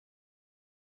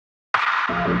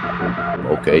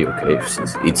Okay,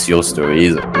 it's your story,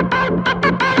 is it?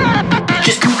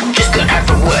 Just got home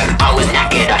from work, I was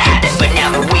knackered, I had it. But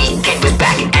now the weekend was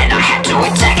back and I had to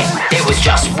attack it. There was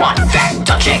just one fact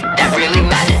I checked that really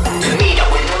mattered. To meet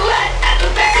up with the lad at the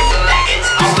back of the Maccas.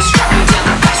 I was traveling down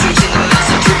the back streets in the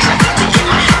messenger traffic to get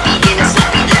my happy in a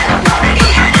snappy that I wanted, he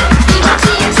had it.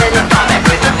 EGTs and a bar back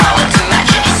with a mullet to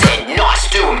match it. He said, nice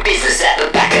doing business at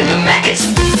the back of the Maccas.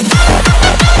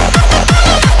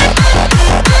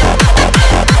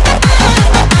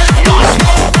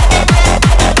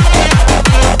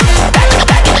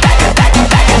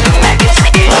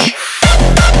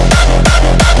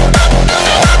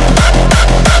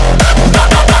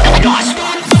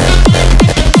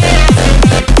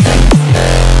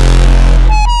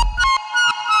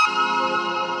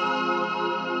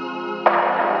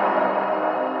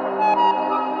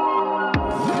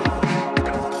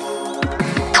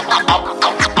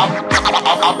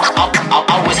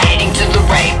 I was heading to the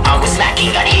rave, I was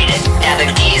smacking, I hit it. Now the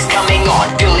gear's coming on,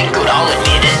 feeling good, I'll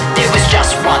admit it. There was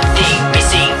just one thing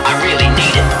missing, I really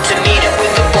needed to meet up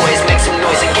with the boys, make some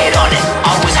noise and get on it.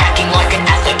 I was hacking like an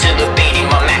athlete to the beat in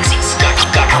my maxis.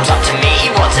 Guy comes up to me,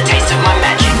 he wants a taste of my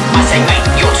magic. I say, mate,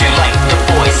 you're too late, the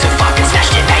boys have fucking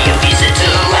smashed it. Pay a visit to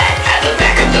the lad at the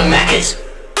back of the Maccas.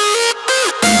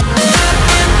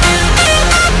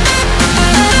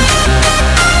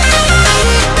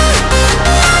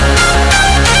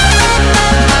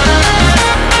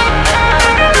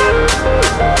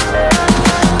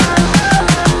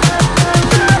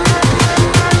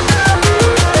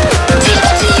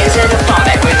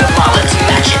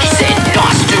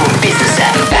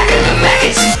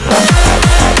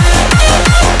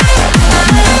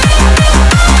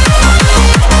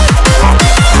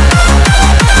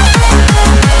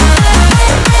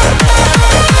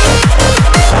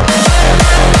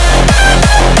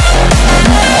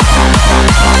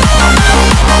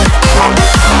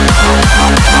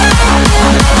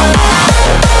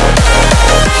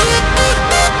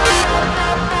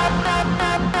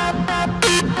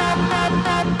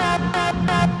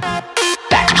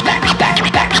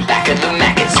 Back of the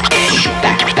Maccas, ish.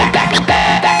 Back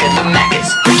of the Maccas.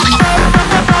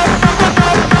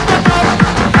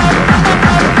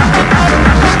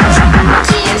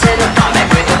 TN's in a bar back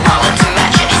with a mullet to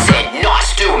match it. He said,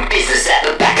 nice doing business at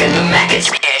the back of the Maccas,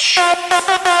 ish.